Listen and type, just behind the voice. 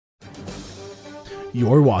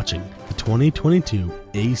You're watching the 2022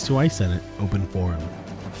 ASUI Senate Open Forum.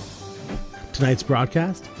 Tonight's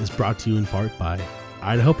broadcast is brought to you in part by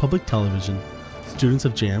Idaho Public Television, students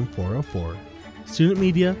of JAMM 404, Student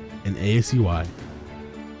Media, and ASUI.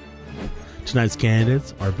 Tonight's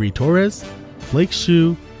candidates are Bree Torres, Blake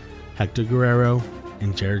Hsu, Hector Guerrero,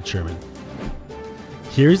 and Jared Sherman.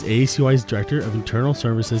 Here's ASUI's Director of Internal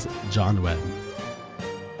Services, John Webb.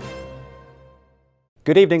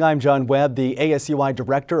 Good evening, I'm John Webb, the ASUI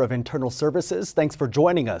Director of Internal Services. Thanks for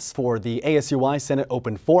joining us for the ASUI Senate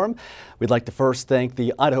Open Forum. We'd like to first thank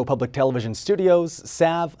the Idaho Public Television studios,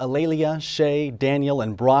 Sav, Alelia, Shay, Daniel,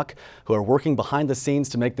 and Brock, who are working behind the scenes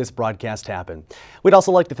to make this broadcast happen. We'd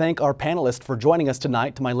also like to thank our panelists for joining us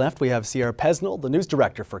tonight. To my left, we have Sierra Pesnell, the News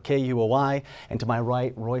Director for KUOI, and to my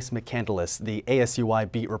right, Royce McCandless, the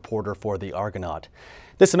ASUI Beat Reporter for the Argonaut.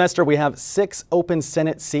 This semester, we have 6 open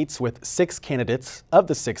Senate seats with 6 candidates. Of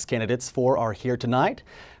the 6 candidates, 4 are here tonight.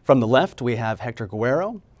 From the left, we have Hector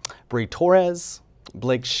Guerrero, Bree Torres,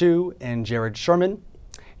 Blake Hsu, and Jared Sherman.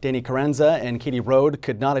 Danny Carranza and Katie Rode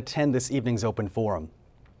could not attend this evening's open forum.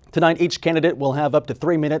 Tonight, each candidate will have up to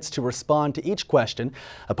 3 minutes to respond to each question.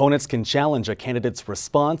 Opponents can challenge a candidate's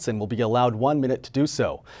response and will be allowed 1 minute to do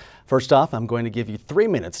so. First off, I'm going to give you 3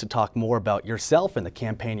 minutes to talk more about yourself and the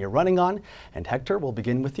campaign you're running on. And Hector, we'll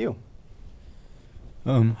begin with you.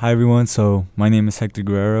 Hi everyone, so my name is Hector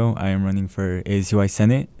Guerrero. I am running for ASUI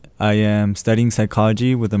Senate. I am studying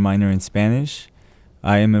psychology with a minor in Spanish.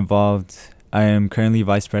 I am currently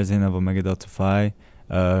Vice President of Omega Delta Phi,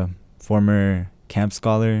 former camp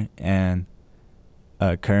scholar and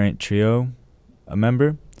a current trio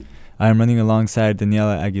member. I am running alongside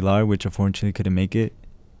Daniela Aguilar, which unfortunately couldn't make it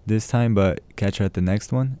this time, but catch her at the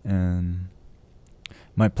next one. And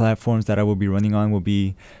my platforms that I will be running on will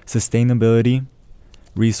be sustainability,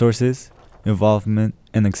 resources, involvement,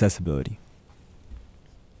 and accessibility.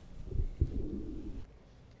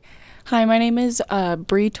 Hi, my name is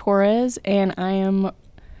Bree Torres, and I am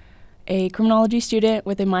a criminology student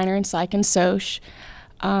with a minor in Psych and Soc.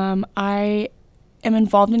 I am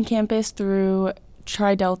involved in campus through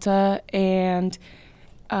Tri Delta and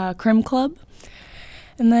Crim Club.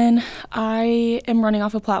 And then I am running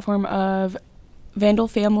off a platform of Vandal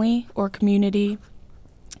family or community,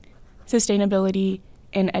 sustainability,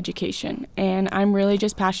 and education. And I'm really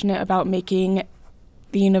just passionate about making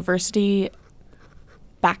the university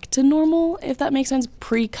back to normal, if that makes sense.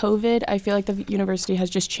 Pre-COVID, I feel like the university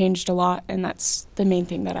has just changed a lot, and that's the main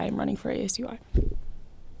thing that I'm running for ASUI.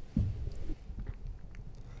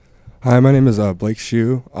 Hi, my name is Blake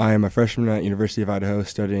Hsu. I am a freshman at University of Idaho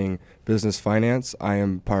studying business finance. I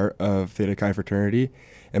am part of Theta Chi fraternity,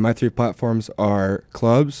 and my 3 platforms are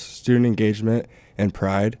clubs, student engagement, and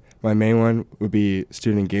pride. My main one would be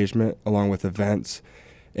student engagement, along with events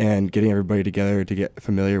and getting everybody together to get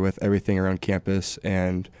familiar with everything around campus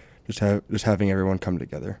and just having everyone come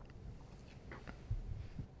together.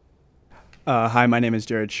 Hi, my name is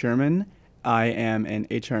Jared Sherman. I am an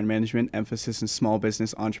HR and management emphasis in small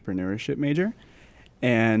business entrepreneurship major.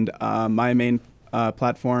 And my main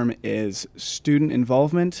platform is student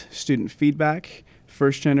involvement, student feedback,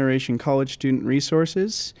 first generation college student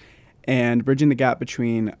resources, and bridging the gap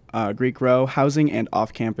between Greek Row housing and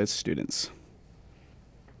off-campus students.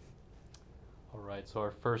 All right, so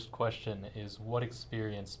our first question is, what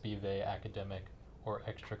experience, be they academic or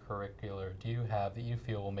extracurricular, do you have that you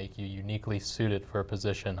feel will make you uniquely suited for a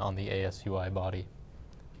position on the ASUI body?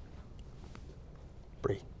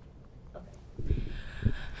 Bree.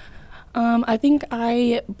 I think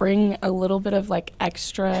I bring a little bit of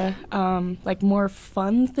extra, more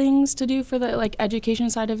fun things to do for the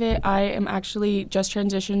education side of it. I am actually just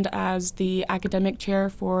transitioned as the academic chair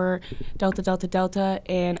for Delta Delta Delta,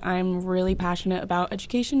 and I'm really passionate about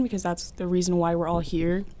education because that's the reason why we're all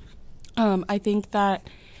here. I think that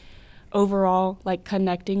overall,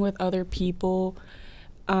 connecting with other people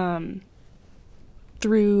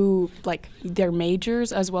through their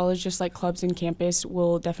majors as well as just clubs and campus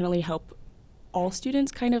will definitely help all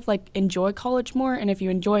students kind of enjoy college more. And if you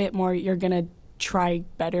enjoy it more, you're gonna try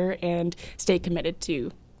better and stay committed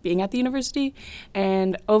to being at the university.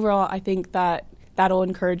 And overall, I think that that'll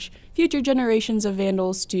encourage future generations of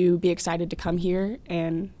Vandals to be excited to come here.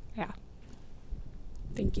 And yeah,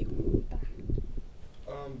 thank you.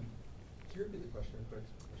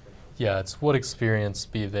 Yeah, it's what experience,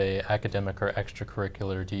 be they academic or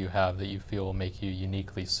extracurricular, do you have that you feel will make you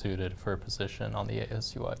uniquely suited for a position on the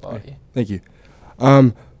ASUI body? Thank you.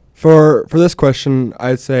 For this question,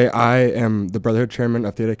 I'd say I am the Brotherhood Chairman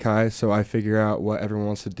of Theta Chi, so I figure out what everyone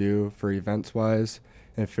wants to do for events-wise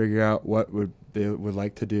and figure out what they would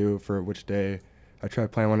like to do for which day I try to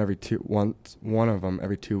plan one of them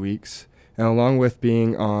every 2 weeks. And along with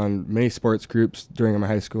being on many sports groups during my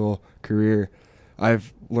high school career,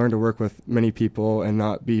 I've learned to work with many people and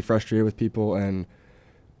not be frustrated with people, and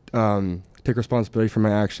take responsibility for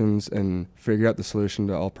my actions and figure out the solution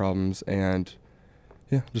to all problems. And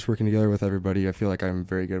yeah, just working together with everybody, I feel like I'm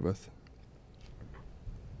very good with.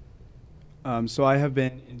 So I have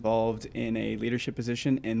been involved in a leadership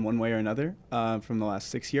position in one way or another from the last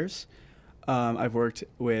 6 years. I've worked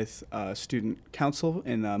with student council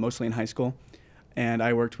mostly in high school, and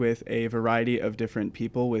I worked with a variety of different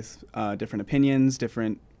people with different opinions,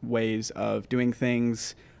 different ways of doing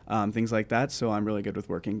things, things like that. So I'm really good with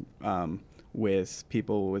working with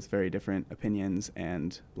people with very different opinions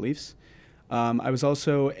and beliefs. I was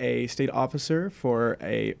also a state officer for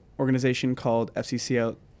a organization called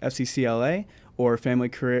FCCLA, or Family,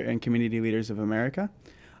 Career, and Community Leaders of America.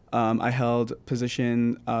 I held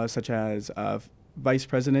positions such as Vice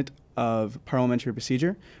President of Parliamentary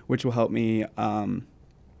Procedure, which will help me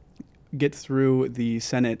get through the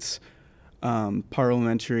Senate's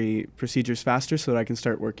parliamentary procedures faster so that I can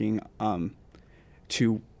start working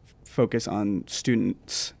to focus on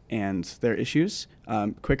students and their issues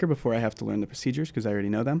quicker before I have to learn the procedures because I already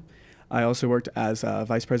know them. I also worked as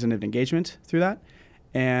Vice President of Engagement through that.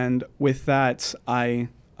 And with that, I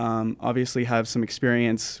obviously have some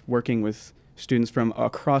experience working with students from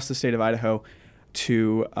across the state of Idaho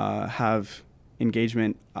to have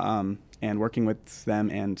engagement and working with them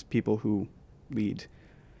and people who lead.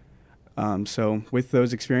 So with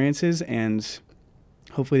those experiences and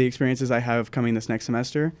hopefully the experiences I have coming this next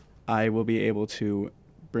semester, I will be able to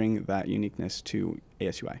bring that uniqueness to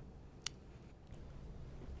ASUI.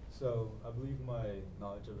 So I believe my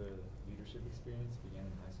knowledge of the leadership experience began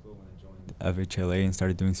in high school when I joined FHLA and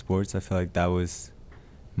started doing sports. I feel like that was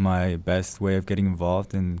my best way of getting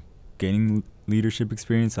involved and gaining leadership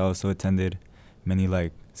experience. I also attended many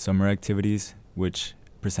summer activities which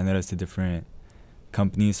presented us to different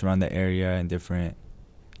companies around the area and different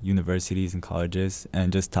universities and colleges,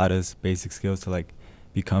 and just taught us basic skills to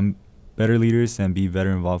become better leaders and be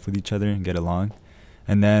better involved with each other and get along.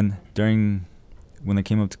 And then when I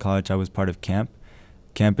came up to college, I was part of CAMP.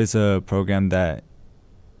 CAMP is a program that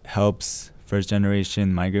helps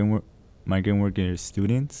first-generation migrant worker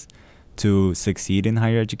students to succeed in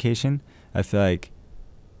higher education. I feel like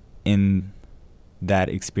in that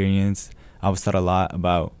experience, I was taught a lot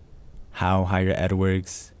about how higher ed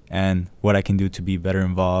works and what I can do to be better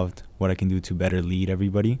involved, what I can do to better lead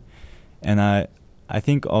everybody. And I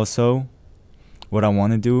think also what I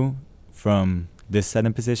want to do from this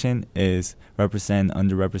Senate position is represent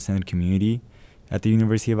underrepresented community at the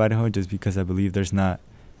University of Idaho, just because I believe there's not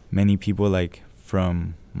many people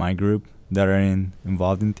from my group that are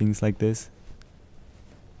involved in things like this.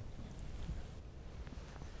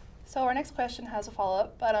 So our next question has a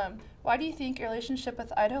follow-up, but why do you think your relationship with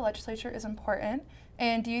the Idaho legislature is important,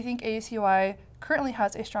 and do you think ASUI currently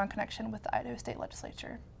has a strong connection with the Idaho State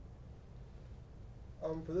Legislature?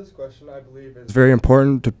 For this question, I believe it's very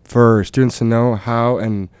important for students to know how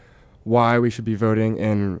and why we should be voting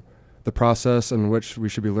and the process in which we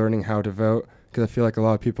should be learning how to vote, because I feel like a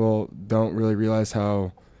lot of people don't really realize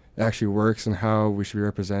how it actually works and how we should be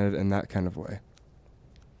represented in that kind of way.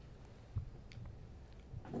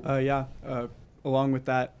 Along with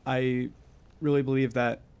that, I really believe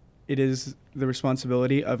that it is the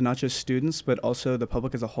responsibility of not just students, but also the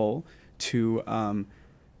public as a whole to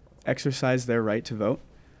exercise their right to vote,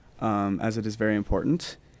 as it is very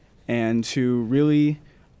important. And to really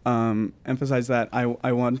emphasize that,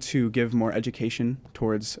 I want to give more education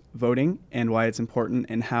towards voting and why it's important,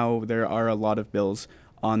 and how there are a lot of bills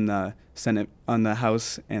on the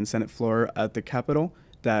House and Senate floor at the Capitol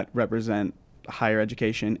that represent higher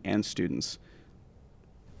education and students.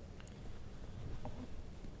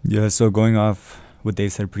 Yeah, so going off what they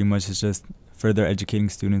said, pretty much is just further educating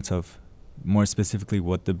students of more specifically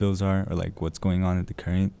what the bills are, or what's going on at the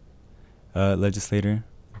current legislator,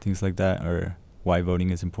 things like that, or why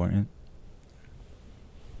voting is important.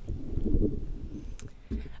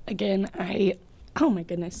 Again, oh my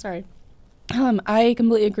goodness, sorry. I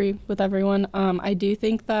completely agree with everyone. I do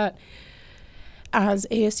think that as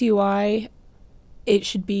ASUI, it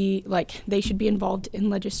should be they should be involved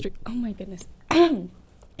in oh my goodness.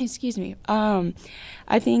 Excuse me.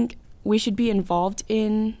 I think we should be involved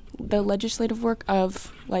in the legislative work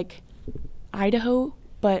of Idaho,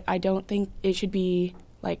 but I don't think it should be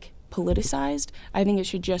politicized. I think it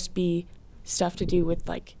should just be stuff to do with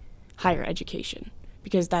higher education,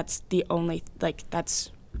 because that's the only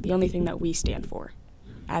thing that we stand for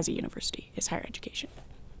as a university is higher education.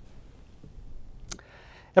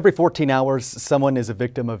 Every 14 hours, someone is a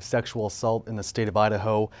victim of sexual assault in the state of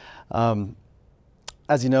Idaho.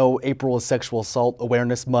 As you know, April is Sexual Assault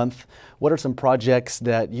Awareness Month. What are some projects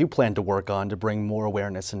that you plan to work on to bring more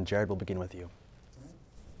awareness? And Jared, we'll begin with you.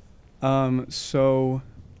 So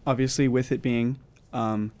obviously with it being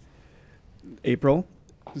April,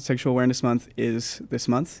 Sexual Awareness Month is this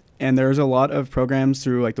month. And there's a lot of programs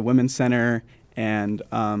through like the Women's Center and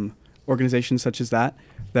organizations such as that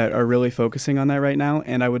are really focusing on that right now.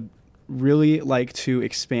 And I would really like to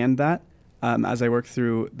expand that as I work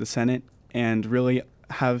through the Senate and really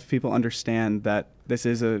have people understand that this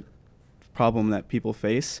is a problem that people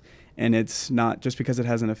face. And it's not just because it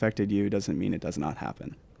hasn't affected you doesn't mean it does not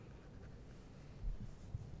happen.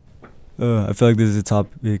 I feel like this is a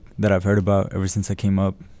topic that I've heard about ever since I came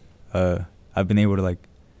up. I've been able to like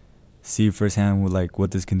see firsthand with like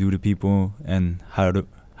what this can do to people and how to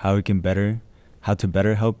better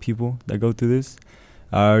help people that go through this.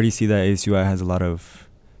 I already see that ASUI has a lot of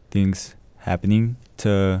things happening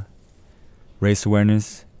to raise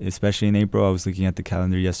awareness, especially in April. I was looking at the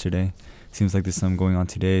calendar yesterday. Seems like there's some going on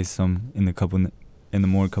today, some in a couple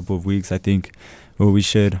of weeks. I think what we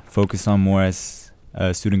should focus on more as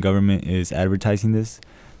student government is advertising this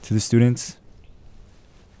to the students.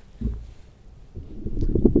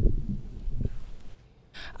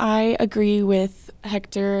 I agree with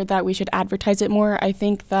Hector that we should advertise it more. I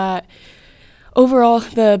think that overall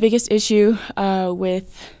the biggest issue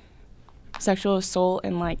with sexual assault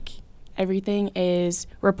and like everything is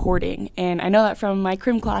reporting. And I know that from my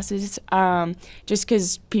crim classes, just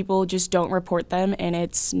because people just don't report them and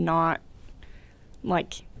it's just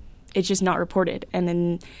not reported. And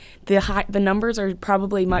then the numbers are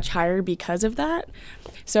probably much higher because of that.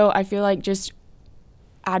 So I feel like just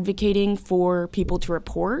advocating for people to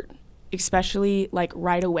report, especially like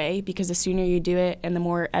right away, because the sooner you do it and the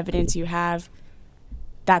more evidence you have,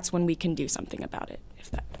 that's when we can do something about it,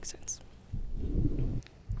 if that makes sense.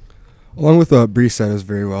 Along with what Bree said is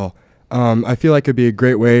very well. I feel like it'd be a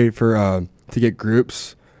great way for to get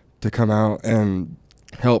groups to come out and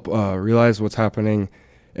help realize what's happening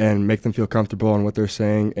and make them feel comfortable on what they're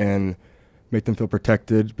saying and make them feel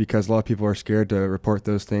protected, because a lot of people are scared to report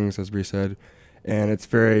those things, as Bree said. And it's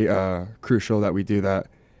very crucial that we do that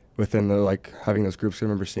within the having those groups. I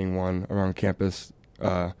remember seeing one around campus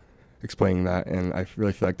explaining that, and I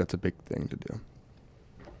really feel like that's a big thing to do.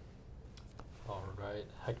 All right,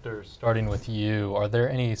 Hector, starting with you, are there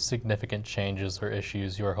any significant changes or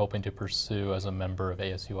issues you are hoping to pursue as a member of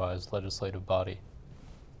ASUI's legislative body?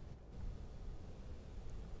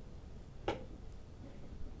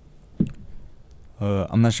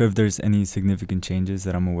 I'm not sure if there's any significant changes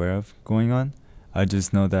that I'm aware of going on. I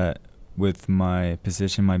just know that with my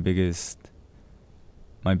position, my biggest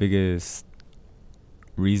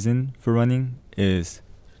reason for running is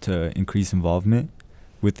to increase involvement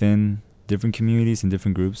within different communities and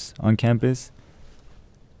different groups on campus.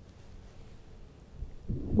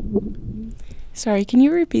 Sorry, can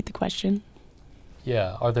you repeat the question?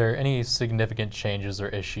 Yeah, are there any significant changes or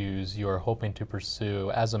issues you are hoping to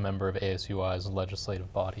pursue as a member of ASUI's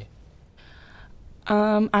legislative body?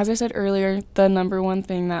 As I said earlier, the number one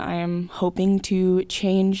thing that I am hoping to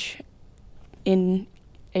change in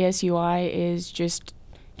ASUI is just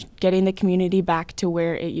getting the community back to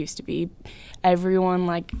where it used to be.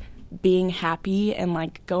 Everyone being happy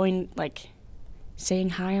and going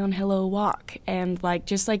saying hi on Hello Walk and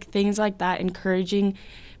just things like that, encouraging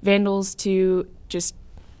vandals to just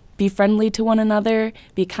be friendly to one another,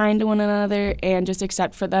 be kind to one another, and just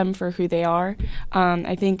accept for them for who they are.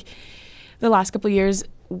 I think the last couple of years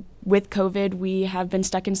with COVID, we have been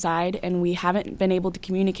stuck inside and we haven't been able to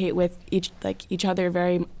communicate with each other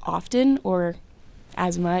very often or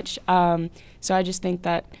as much. So I just think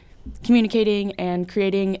that communicating and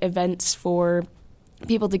creating events for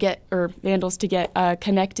people to get, or vandals to get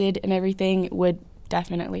connected and everything would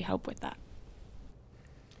definitely help with that.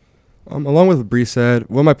 Along with what Bree said,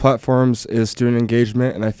 one of my platforms is student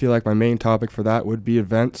engagement, and I feel like my main topic for that would be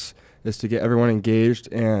events, is to get everyone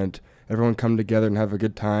engaged and everyone come together and have a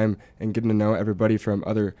good time and getting to know everybody from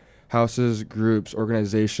other houses, groups,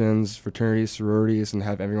 organizations, fraternities, sororities, and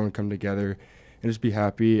have everyone come together and just be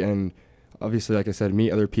happy. And obviously, like I said,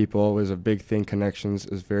 meet other people is a big thing. Connections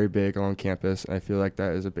is very big on campus, and I feel like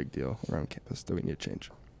that is a big deal around campus that we need to change.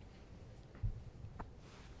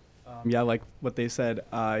 Yeah, like what they said,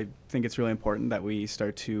 I think it's really important that we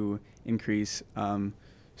start to increase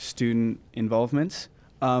student involvement.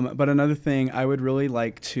 But another thing, I would really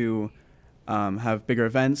like to have bigger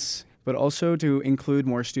events, but also to include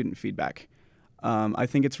more student feedback. I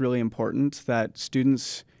think it's really important that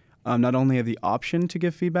students not only have the option to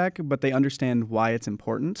give feedback, but they understand why it's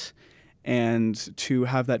important, and to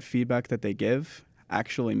have that feedback that they give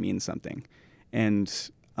actually means something. And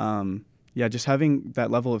yeah, just having that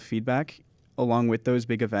level of feedback along with those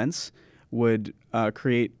big events would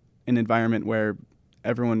create an environment where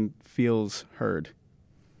everyone feels heard.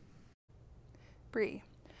 Bree,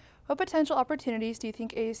 what potential opportunities do you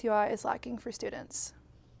think ASUI is lacking for students?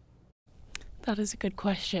 That is a good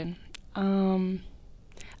question.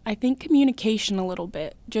 I think communication a little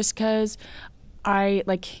bit, just because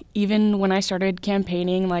even when I started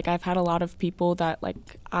campaigning, I've had a lot of people that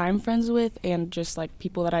I'm friends with, and just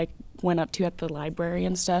people that I went up to at the library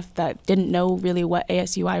and stuff that didn't know really what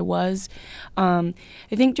ASUI was. I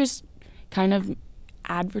think just kind of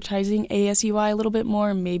advertising ASUI a little bit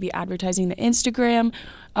more, maybe advertising the Instagram,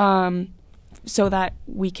 so that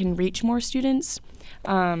we can reach more students.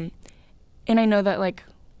 And I know that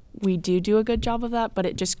we do a good job of that, but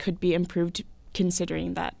it just could be improved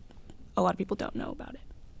considering that a lot of people don't know about it.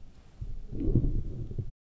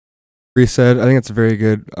 Bree said, I think it's a very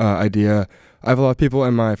good idea. I have a lot of people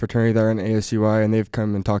in my fraternity that are in ASUI, and they've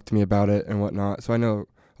come and talked to me about it and whatnot. So I know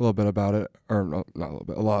a little bit about it, or no, not a little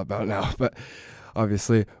bit, a lot about it now, but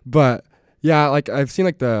obviously. But yeah, I've seen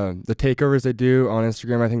the takeovers they do on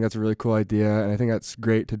Instagram. I think that's a really cool idea, and I think that's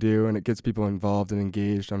great to do, and it gets people involved and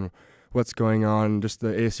engaged on what's going on, just the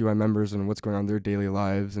ASUI members and what's going on in their daily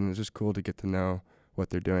lives, and it's just cool to get to know what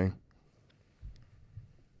they're doing.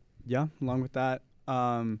 Yeah, along with that,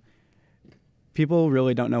 people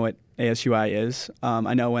really don't know what ASUI is.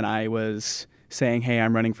 I know when I was saying, hey,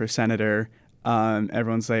 I'm running for senator,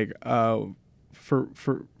 everyone's like, oh,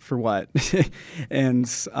 for what? And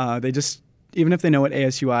they just, even if they know what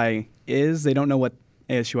ASUI is, they don't know what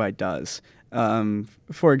ASUI does.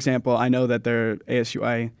 For example, I know that their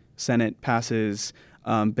ASUI Senate passes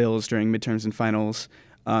bills during midterms and finals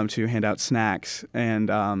to hand out snacks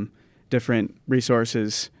and different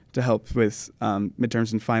resources to help with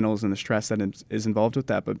midterms and finals and the stress that is involved with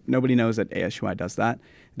that. But nobody knows that ASUI does that.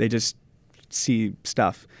 They just see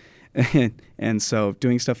stuff. And so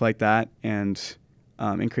doing stuff like that and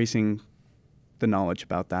increasing the knowledge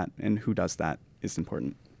about that and who does that is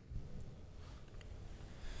important.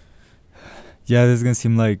 Yeah, this is going to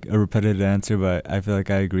seem like a repetitive answer, but I feel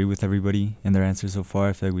like I agree with everybody in their answers so far.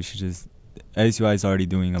 I feel like we should just, ASUI is already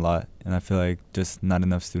doing a lot, and I feel like just not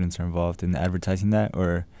enough students are involved in advertising that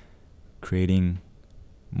or creating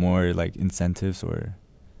more incentives or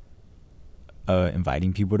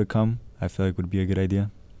inviting people to come. I feel like would be a good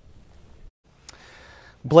idea.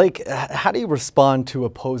 Blake, how do you respond to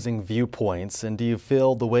opposing viewpoints, and do you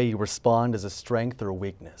feel the way you respond is a strength or a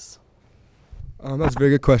weakness? That's a very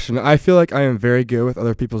good question. I feel like I am very good with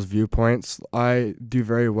other people's viewpoints. I do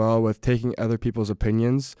very well with taking other people's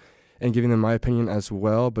opinions and giving them my opinion as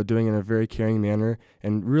well, but doing it in a very caring manner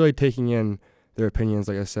and really taking in their opinions,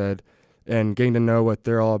 like I said, and getting to know what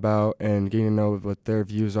they're all about and getting to know what their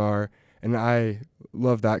views are. And I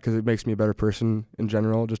love that because it makes me a better person in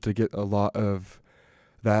general, just to get a lot of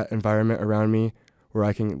that environment around me where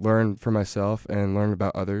I can learn for myself and learn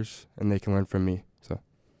about others, and they can learn from me.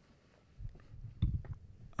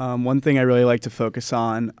 One thing I really like to focus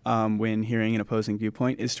on when hearing an opposing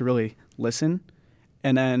viewpoint is to really listen,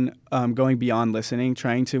 and then going beyond listening,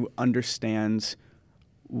 trying to understand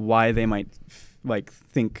why they might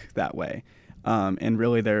think that way, and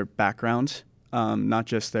really their background, not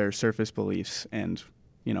just their surface beliefs and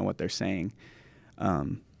what they're saying.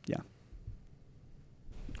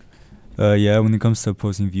 Yeah, when it comes to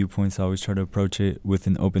opposing viewpoints, I always try to approach it with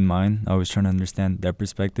an open mind. I always try to understand their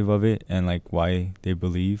perspective of it and why they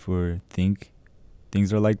believe or think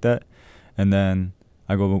things are like that. And then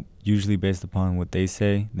I go usually based upon what they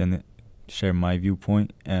say, then share my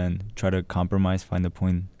viewpoint and try to compromise, find a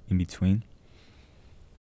point in between.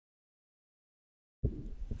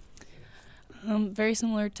 Very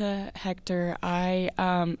similar to Hector. I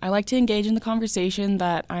like to engage in the conversation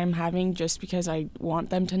that I'm having just because I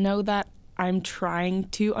want them to know that I'm trying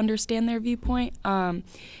to understand their viewpoint.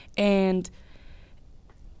 And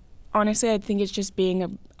honestly, I think it's just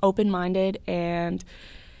being open-minded and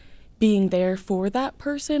being there for that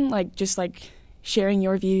person, just sharing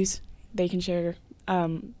your views. They can share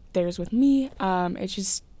theirs with me. It's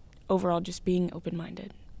just overall just being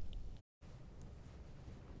open-minded.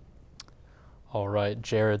 All right,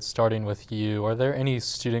 Jared, starting with you, are there any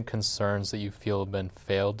student concerns that you feel have been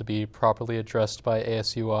failed to be properly addressed by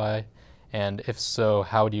ASUI? And if so,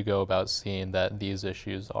 how do you go about seeing that these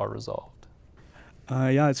issues are resolved?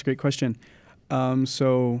 Yeah, it's a great question.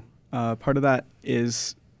 So part of that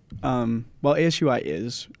is Well, ASUI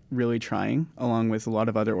is really trying, along with a lot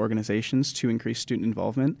of other organizations, to increase student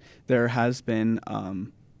involvement. There has been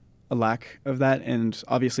a lack of that, and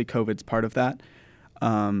obviously COVID's part of that.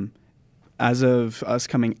 As of us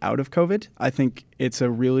coming out of COVID, I think it's a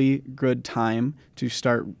really good time to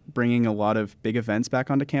start bringing a lot of big events back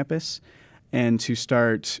onto campus and to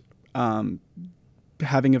start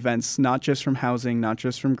having events not just from housing, not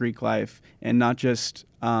just from Greek life, and not just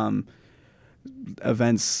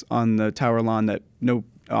events on the tower lawn that no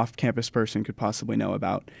off-campus person could possibly know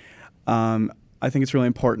about. I think it's really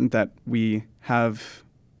important that we have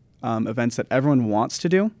events that everyone wants to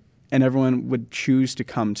do and everyone would choose to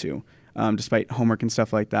come to, despite homework and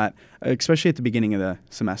stuff like that, especially at the beginning of the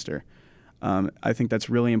semester. I think that's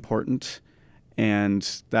really important, and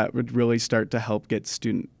that would really start to help get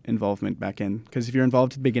student involvement back in. Because if you're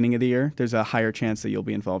involved at the beginning of the year, there's a higher chance that you'll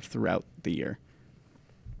be involved throughout the year.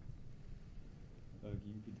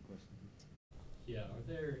 Yeah, are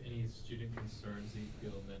there any student concerns that you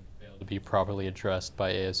feel have been failed to be properly addressed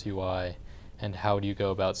by ASUI, and how do you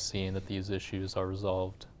go about seeing that these issues are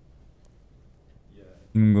resolved?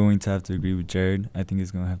 I'm going to have to agree with Jared. I think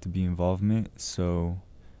it's going to have to be involvement. So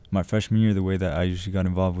my freshman year, the way that I usually got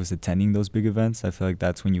involved was attending those big events. I feel like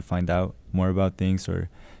that's when you find out more about things or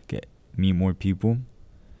meet more people.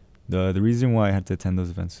 The reason why I had to attend those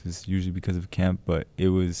events is usually because of camp, but it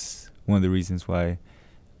was one of the reasons why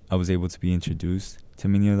I was able to be introduced to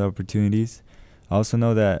many of the opportunities. I also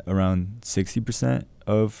know that around 60%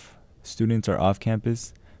 of students are off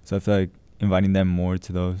campus, so I feel like inviting them more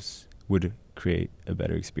to those would create a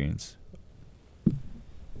better experience.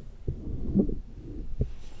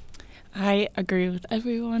 I agree with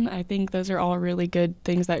everyone. I think those are all really good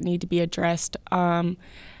things that need to be addressed. I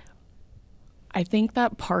think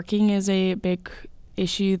that parking is a big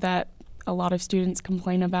issue that a lot of students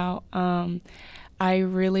complain about. I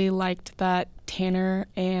really liked that Tanner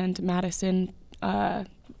and Madison, the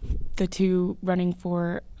two running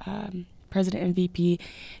for president and VP,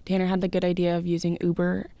 Tanner had the good idea of using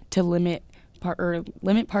Uber to limit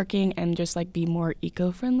parking and just like be more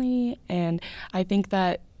eco-friendly. And I think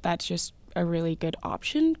that that's just a really good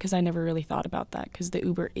option, because I never really thought about that, because the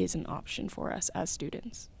Uber is an option for us as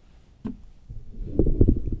students.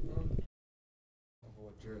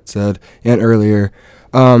 Said and earlier,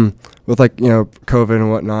 with COVID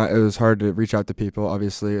and whatnot, it was hard to reach out to people,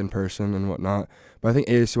 obviously in person and whatnot. But I think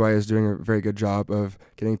ASUI is doing a very good job of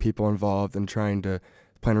getting people involved and trying to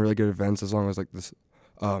plan really good events. As long as this,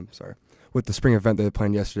 with the spring event they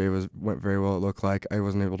planned yesterday went very well. It looked like I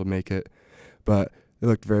wasn't able to make it, but it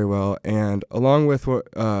looked very well. And along with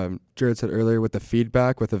what Jared said earlier, with the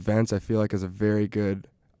feedback with events, I feel like is a very good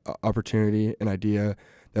opportunity and idea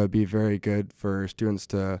that would be very good for students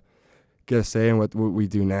to get a say in what we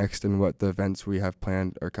do next and what the events we have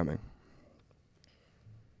planned are coming.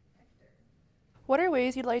 What are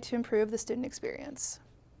ways you'd like to improve the student experience?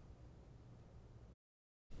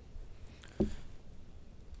 I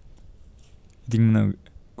think I'm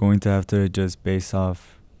going to have to just base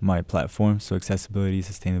off my platform, so accessibility,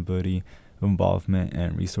 sustainability, involvement,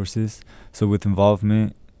 and resources. So with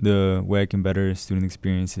involvement, the way I can better student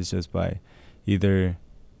experience is just by either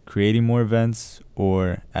creating more events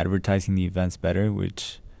or advertising the events better,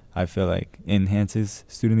 which I feel like enhances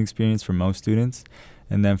student experience for most students.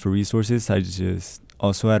 And then for resources, I just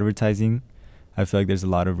also advertising. I feel like there's a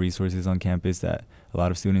lot of resources on campus that a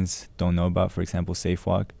lot of students don't know about. For example, Safe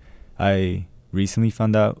Walk. I recently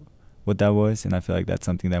found out what that was, and I feel like that's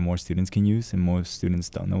something that more students can use, and most students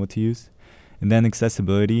don't know what to use. And then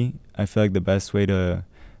accessibility, I feel like the best way to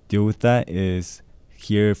deal with that is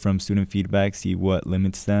hear from student feedback, see what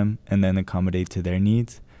limits them, and then accommodate to their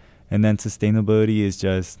needs. And then sustainability is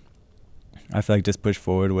just, I feel like just push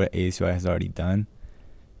forward what ASUI has already done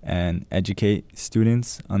and educate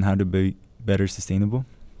students on how to be better sustainable.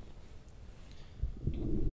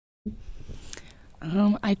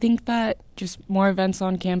 I think that just more events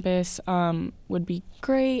on campus would be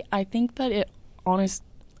great. I think that it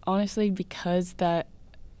honestly, because that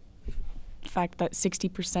fact that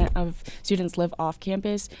 60% of students live off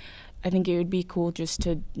campus, I think it would be cool just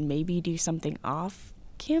to maybe do something off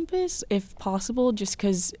campus if possible, just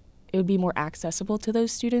because it would be more accessible to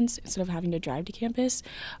those students instead of having to drive to campus.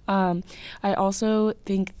 I also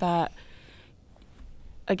think that,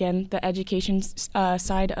 again, the education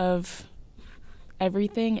side of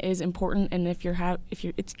everything is important, and if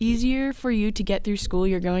it's easier for you to get through school,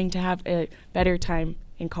 you're going to have a better time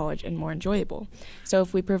in college and more enjoyable. So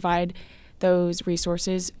if we provide those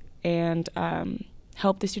resources and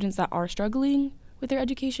help the students that are struggling with their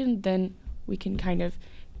education, then we can kind of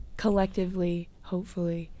collectively,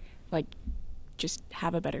 hopefully, just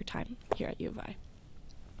have a better time here at U of I.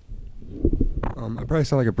 I probably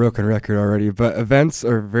sound like a broken record already, but events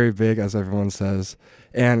are very big, as everyone says.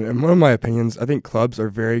 And in one of my opinions, I think clubs are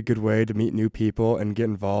a very good way to meet new people and get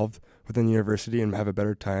involved within the university and have a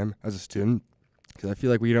better time as a student. Because I feel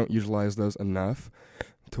like we don't utilize those enough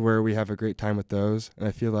to where we have a great time with those. And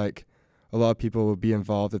I feel like a lot of people would be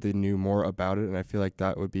involved if they knew more about it. And I feel like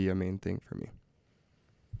that would be a main thing for me.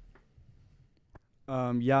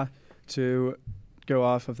 Yeah, to go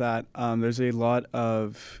off of that, there's a lot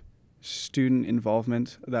of student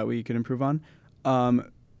involvement that we could improve on.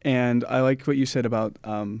 And I like what you said about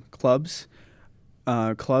clubs.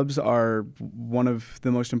 Clubs are one of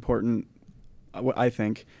the most important, I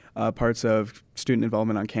think, parts of student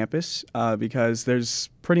involvement on campus because there's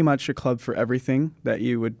pretty much a club for everything that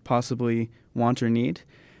you would possibly want or need.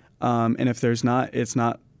 And if there's not, it's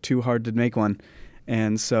not too hard to make one.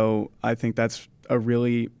 And so I think that's a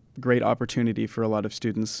really great opportunity for a lot of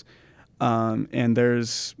students. And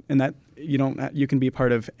that you can be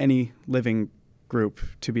part of any living group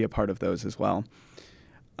to be a part of those as well.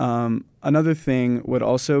 Another thing would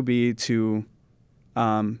also be to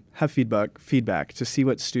have feedback to see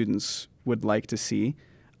what students would like to see,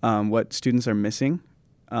 what students are missing,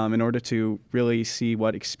 in order to really see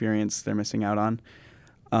what experience they're missing out on.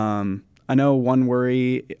 I know one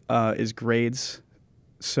worry is grades,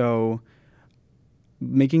 so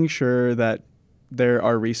making sure that there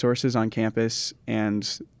are resources on campus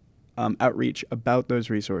and outreach about those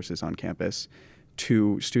resources on campus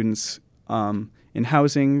to students in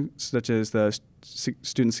housing, such as the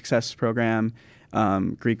Student Success Program.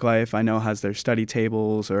 Greek Life, I know, has their study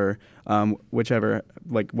tables or whatever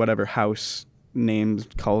house name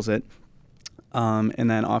calls it. And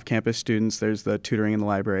then off-campus students, there's the tutoring in the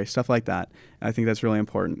library, stuff like that. I think that's really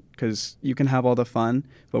important because you can have all the fun,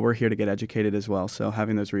 but we're here to get educated as well. So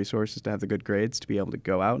having those resources to have the good grades to be able to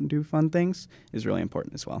go out and do fun things is really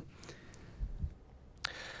important as well.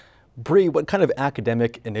 Bree, what kind of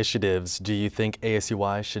academic initiatives do you think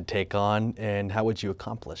ASUI should take on, and how would you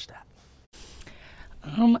accomplish that?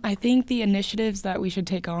 I think the initiatives that we should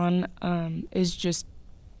take on is just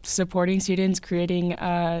supporting students, creating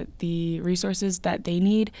the resources that they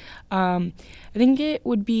need. I think it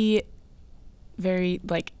would be very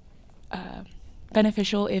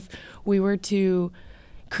beneficial if we were to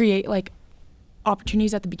create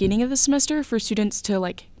opportunities at the beginning of the semester for students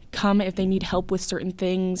to come if they need help with certain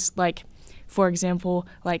things. For example,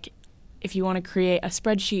 if you want to create a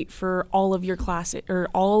spreadsheet for all of your classes or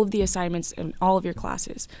all of the assignments in all of your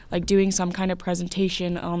classes, doing some kind of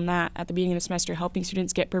presentation on that at the beginning of the semester, helping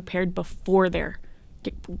students get prepared before their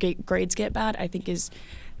grades get bad, I think is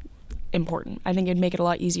important. I think it'd make it a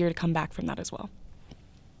lot easier to come back from that as well.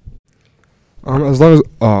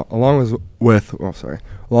 Along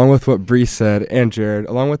with what Bree said and Jared,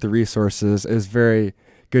 along with the resources, is very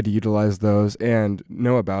good to utilize those and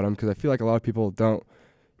know about them, because I feel like a lot of people don't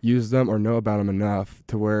use them or know about them enough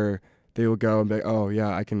to where they will go and be like, oh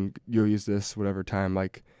yeah, you'll use this whatever time.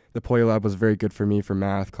 The Polio Lab was very good for me for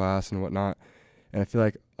math class and whatnot, and I feel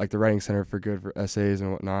like the Writing Center for good for essays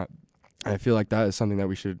and whatnot. And I feel like that is something that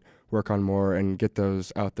we should work on more and get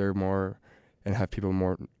those out there more and have people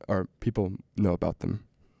know about them.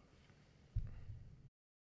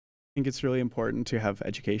 I think it's really important to have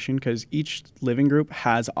education because each living group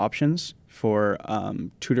has options for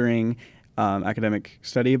tutoring, academic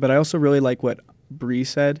study, but I also really like what Bree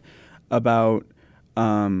said about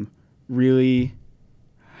really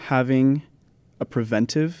having a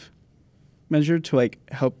preventive measure to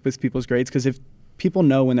help with people's grades, because if people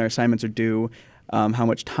know when their assignments are due, how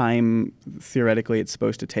much time theoretically it's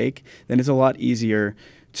supposed to take, then it's a lot easier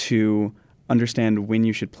to understand when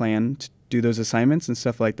you should plan to do those assignments and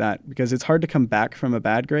stuff like that, because it's hard to come back from a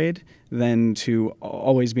bad grade than to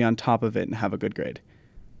always be on top of it and have a good grade.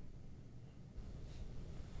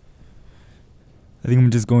 I think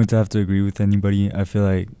I'm just going to have to agree with anybody. I feel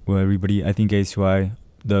like, everybody, I think ASUI,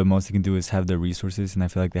 the most they can do is have the resources, and I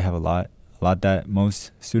feel like they have a lot that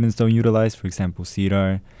most students don't utilize. For example,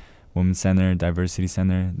 CEDAR, Women's Center, Diversity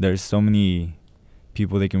Center. There's so many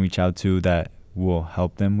people they can reach out to that will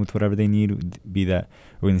help them with whatever they need, be that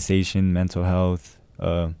organization, mental health,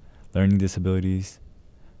 learning disabilities.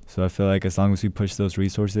 So I feel like as long as we push those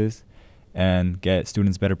resources and get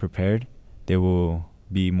students better prepared, they will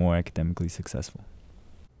be more academically successful.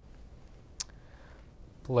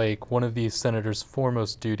 Blake, one of the senator's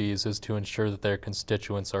foremost duties is to ensure that their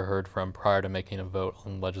constituents are heard from prior to making a vote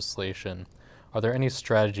on legislation. Are there any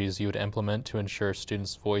strategies you would implement to ensure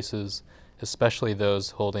students' voices, especially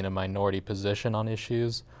those holding a minority position on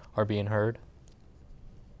issues, are being heard?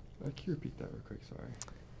 Can you repeat that real quick? Sorry.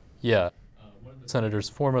 Yeah. The Senator's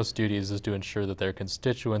foremost duties is to ensure that their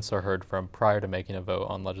constituents are heard from prior to making a vote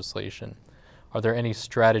on legislation. Are there any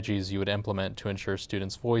strategies you would implement to ensure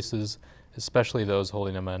students' voices, especially those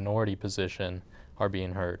holding a minority position, are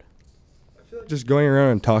being heard? I feel like just going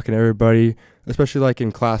around and talking to everybody, especially like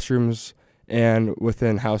in classrooms and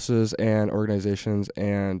within houses and organizations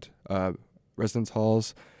and residence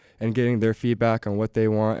halls, and getting their feedback on what they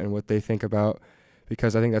want and what they think about,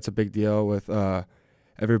 because I think that's a big deal with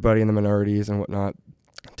everybody in the minorities and whatnot,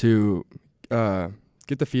 to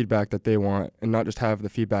get the feedback that they want and not just have the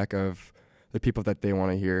feedback of the people that they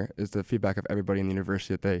want to hear, is the feedback of everybody in the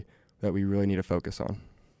university that we really need to focus on.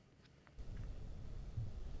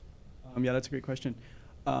 Yeah, that's a great question.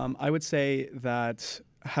 I would say that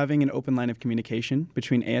having an open line of communication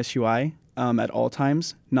between ASUI at all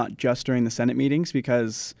times, not just during the Senate meetings,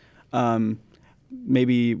 because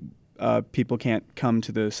maybe people can't come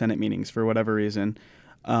to the Senate meetings for whatever reason,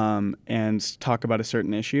 and talk about a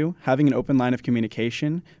certain issue. Having an open line of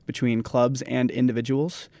communication between clubs and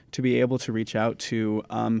individuals to be able to reach out to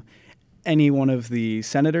any one of the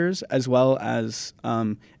senators, as well as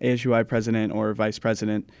ASUI president or vice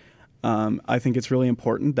president. I think it's really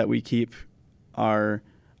important that we keep our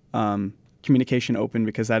communication open,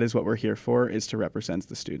 because that is what we're here for, is to represent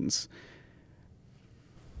the students.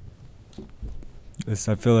 Yes,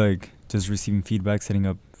 I feel like just receiving feedback, setting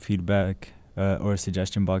up feedback or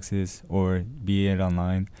suggestion boxes, or be it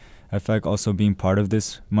online. I feel like also being part of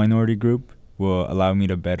this minority group will allow me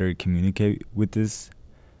to better communicate with these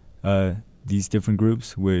different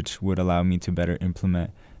groups, which would allow me to better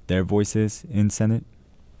implement their voices in Senate.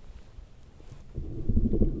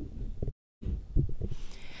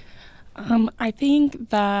 I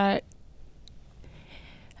think that...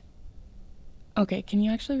 Okay, can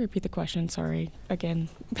you actually repeat the question? Sorry, again.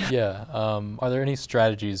 Yeah. Are there any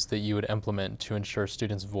strategies that you would implement to ensure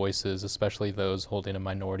students' voices, especially those holding a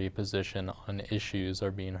minority position on issues,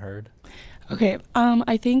 are being heard? Okay,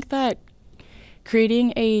 I think that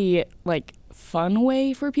creating a fun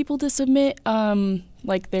way for people to submit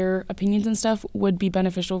their opinions and stuff would be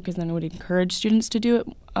beneficial, because then it would encourage students to do it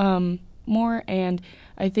more. And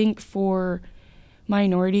I think for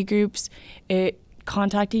minority groups,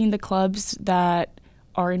 contacting the clubs that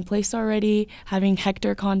are in place already, having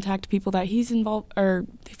Hector contact people that he's involved or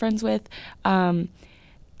friends with. I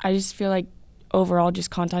just feel like overall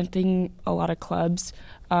just contacting a lot of clubs,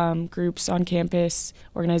 groups on campus,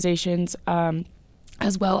 organizations,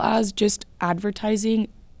 as well as just advertising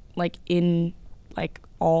in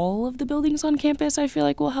all of the buildings on campus, I feel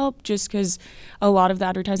like will help, just because a lot of the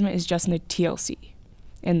advertisement is just in the TLC,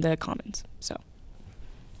 in the Commons. So.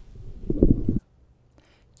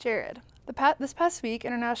 Jared, this past week,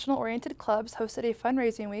 international-oriented clubs hosted a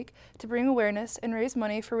fundraising week to bring awareness and raise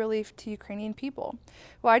money for relief to Ukrainian people.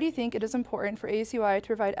 Why do you think it is important for ASUI to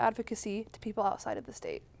provide advocacy to people outside of the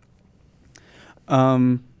state?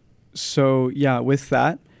 So yeah, with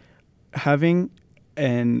that, having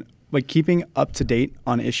keeping up to date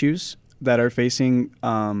on issues that are facing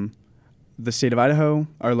the state of Idaho,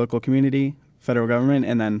 our local community, federal government,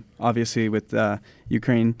 and then obviously with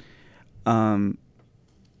Ukraine, being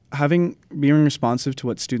responsive to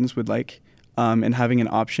what students would like, and having an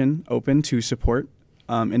option open to support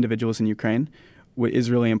individuals in Ukraine is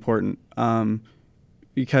really important,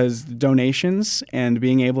 because donations and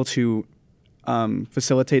being able to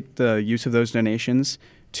facilitate the use of those donations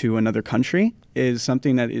to another country is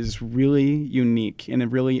something that is really unique and a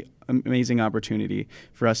really amazing opportunity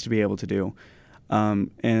for us to be able to do.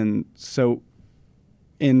 And so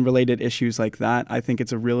in related issues like that, I think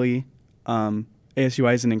it's a really,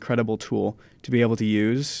 ASUI is an incredible tool to be able to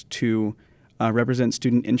use to represent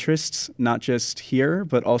student interests, not just here,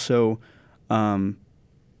 but also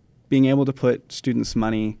being able to put students'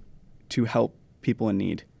 money to help people in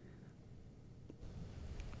need.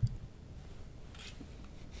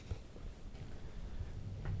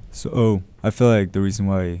 So, I feel like the reason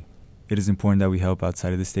why it is important that we help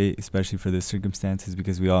outside of the state, especially for this circumstance, is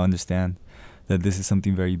because we all understand that this is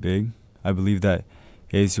something very big. I believe that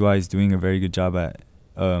ASUI is doing a very good job at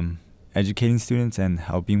educating students and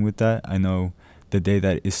helping with that. I know the day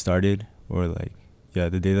that it started,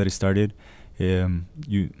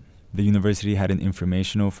 the university had an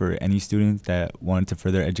informational for any student that wanted to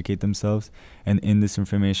further educate themselves. And in this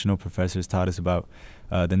informational, professors taught us about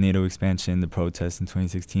the NATO expansion, the protests in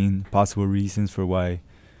 2016, possible reasons for why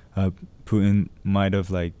Putin might have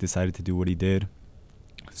decided to do what he did.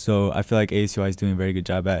 So I feel like ASUI is doing a very good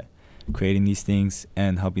job at creating these things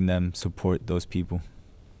and helping them support those people.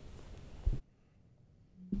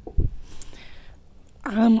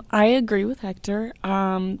 I agree with Hector.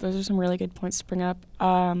 Those are some really good points to bring up.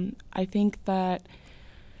 I think that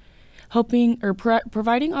helping or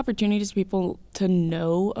providing opportunities for people to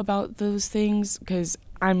know about those things, because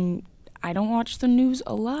I don't watch the news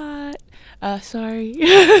a lot. Sorry.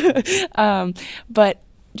 But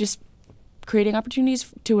just creating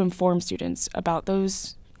opportunities to inform students about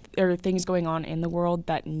those or things going on in the world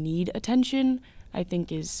that need attention, I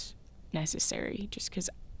think is necessary, just because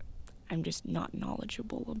I'm just not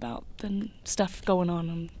knowledgeable about the stuff going on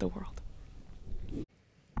in the world.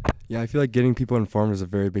 Yeah, I feel like getting people informed is a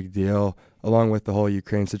very big deal, along with the whole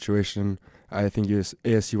Ukraine situation. I think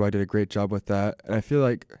ASUI did a great job with that, and I feel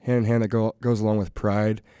like hand in hand that goes along with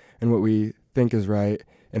pride and what we think is right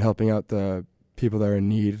and helping out the people that are in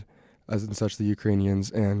need, as in such the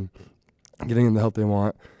Ukrainians, and getting them the help they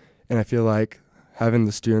want. And I feel like having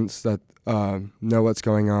the students that know what's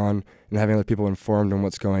going on and having other people informed on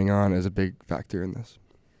what's going on is a big factor in this.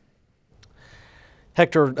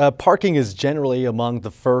 Hector, parking is generally among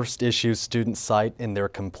the first issues students cite in their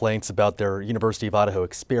complaints about their University of Idaho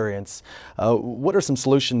experience. What are some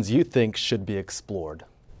solutions you think should be explored?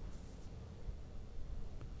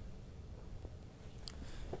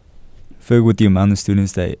 I feel like with the amount of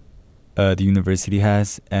students that the university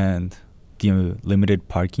has and the limited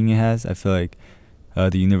parking it has, I feel like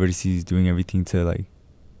the university is doing everything to like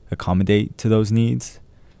accommodate to those needs.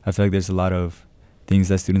 I feel like there's a lot of things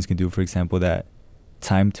that students can do. For example, that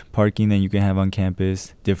timed parking that you can have on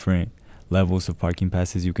campus, different levels of parking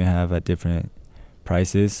passes you can have at different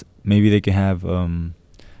prices. Maybe they can have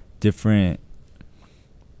different,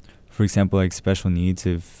 for example, like special needs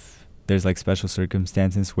if there's like special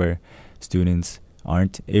circumstances where students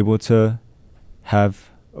aren't able to have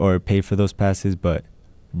or pay for those passes but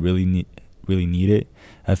really need it.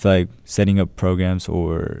 I feel like setting up programs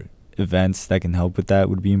or events that can help with that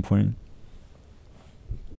would be important.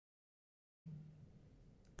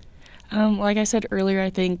 Like I said earlier, I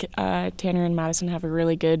think Tanner and Madison have a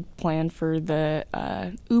really good plan for the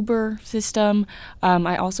Uber system.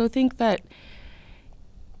 I also think that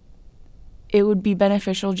it would be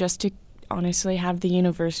beneficial just to honestly have the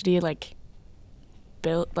university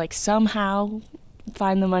somehow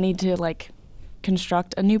find the money to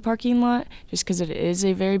construct a new parking lot, just because it is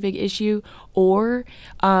a very big issue, or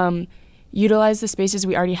utilize the spaces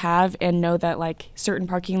we already have and know that certain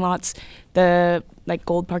parking lots, the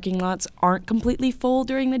gold parking lots, aren't completely full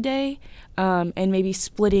during the day, and maybe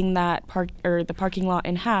splitting that the parking lot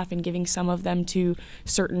in half and giving some of them to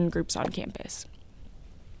certain groups on campus.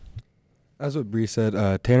 As what Bree said,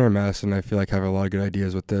 Tanner and Madison, I feel like, have a lot of good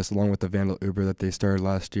ideas with this, along with the Vandal Uber that they started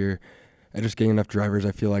last year. And just getting enough drivers,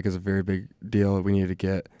 I feel like, is a very big deal we need to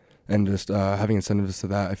get. And just having incentives to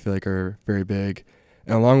that, I feel like, are very big.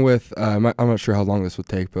 And along with, I'm not sure how long this would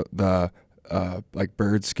take, but the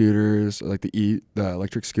bird scooters, the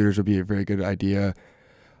electric scooters would be a very good idea.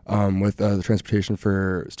 With the transportation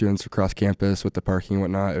for students across campus, with the parking and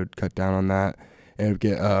whatnot, it would cut down on that. And it would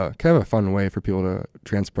get kind of a fun way for people to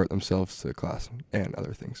transport themselves to class and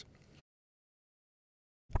other things.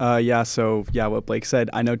 What Blake said,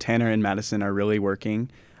 I know Tanner and Madison are really working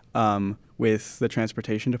with the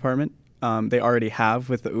transportation department. They already have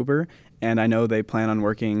with the Uber, and I know they plan on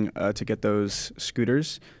working to get those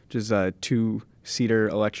scooters, which is a 2-seater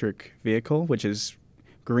electric vehicle, which is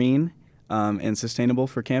green and sustainable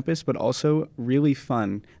for campus, but also really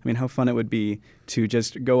fun. I mean, how fun it would be to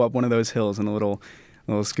just go up one of those hills in a little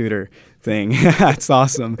scooter thing. It's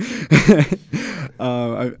awesome.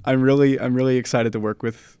 I'm really excited to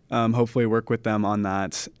hopefully work with them on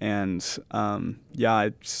that. And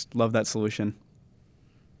I just love that solution.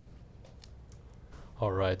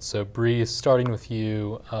 All right, so Bree, starting with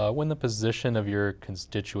you, when the position of your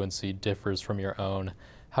constituency differs from your own,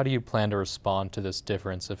 how do you plan to respond to this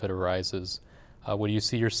difference if it arises? Would you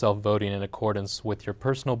see yourself voting in accordance with your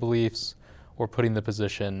personal beliefs or putting the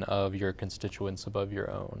position of your constituents above your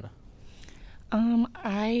own?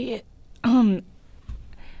 I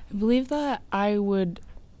believe that I would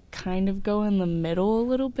kind of go in the middle a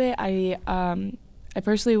little bit. I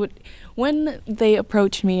personally would, when they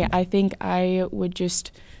approach me, I think I would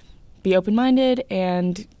just be open-minded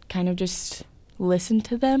and kind of just listen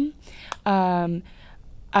to them,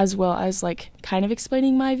 as well as kind of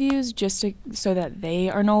explaining my views just so that they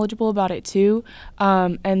are knowledgeable about it too.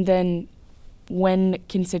 And then when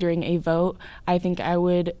considering a vote, I think I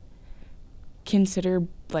would consider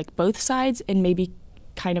both sides and maybe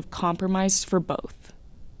kind of compromise for both,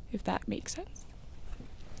 if that makes sense.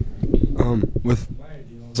 With my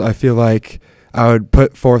ideals, I feel like I would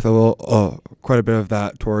put forth quite a bit of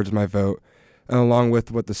that towards my vote, and along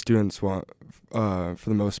with what the students want, for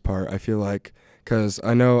the most part. I feel like because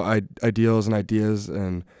I know ideals and ideas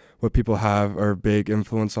and what people have are a big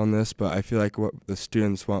influence on this, but I feel like what the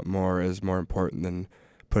students want more is more important than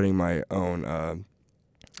putting my own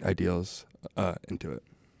ideals into it.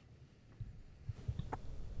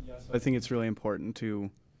 Yes, I think it's really important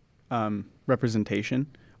to representation.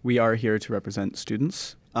 We are here to represent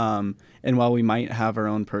students, and while we might have our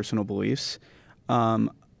own personal beliefs,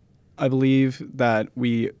 I believe that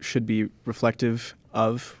we should be reflective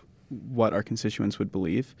of what our constituents would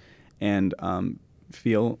believe and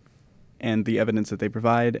feel, and the evidence that they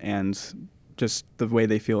provide, and just the way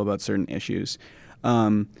they feel about certain issues.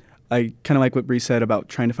 I kind of like what Bree said about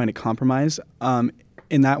trying to find a compromise.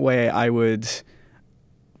 In that way, I would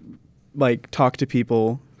talk to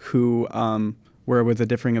people who were with a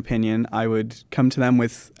differing opinion. I would come to them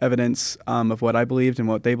with evidence of what I believed and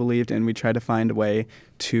what they believed, and we try to find a way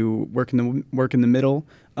to work in the middle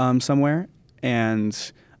somewhere,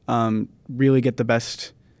 and really get the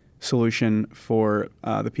best solution for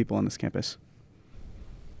the people on this campus.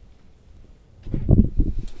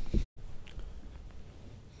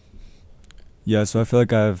 Yeah, so I feel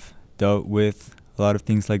like I've dealt with a lot of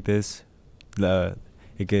things like this.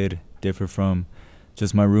 It could differ from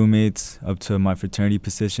just my roommates up to my fraternity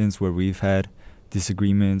positions where we've had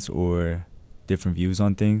disagreements or different views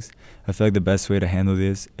on things. I feel like the best way to handle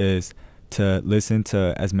this is to listen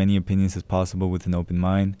to as many opinions as possible with an open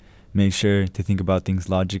mind. Make sure to think about things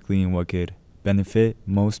logically and what could benefit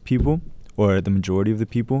most people or the majority of the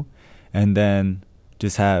people, and then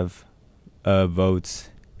just have votes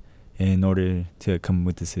in order to come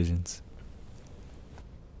with decisions.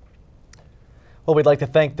 Well, we'd like to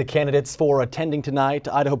thank the candidates for attending tonight.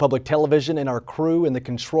 Idaho Public Television and our crew in the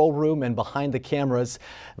control room and behind the cameras.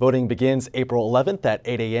 Voting begins April 11th at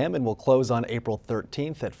 8 a.m. and will close on April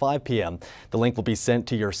 13th at 5 p.m. The link will be sent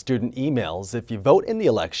to your student emails. If you vote in the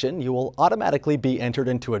election, you will automatically be entered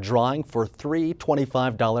into a drawing for 3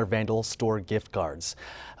 $25 Vandal store gift cards.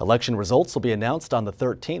 Election results will be announced on the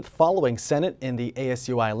 13th following Senate in the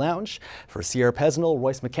ASUI Lounge. For Sierra Pesnell,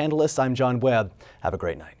 Royce McCandless, I'm John Webb. Have a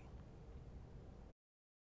great night.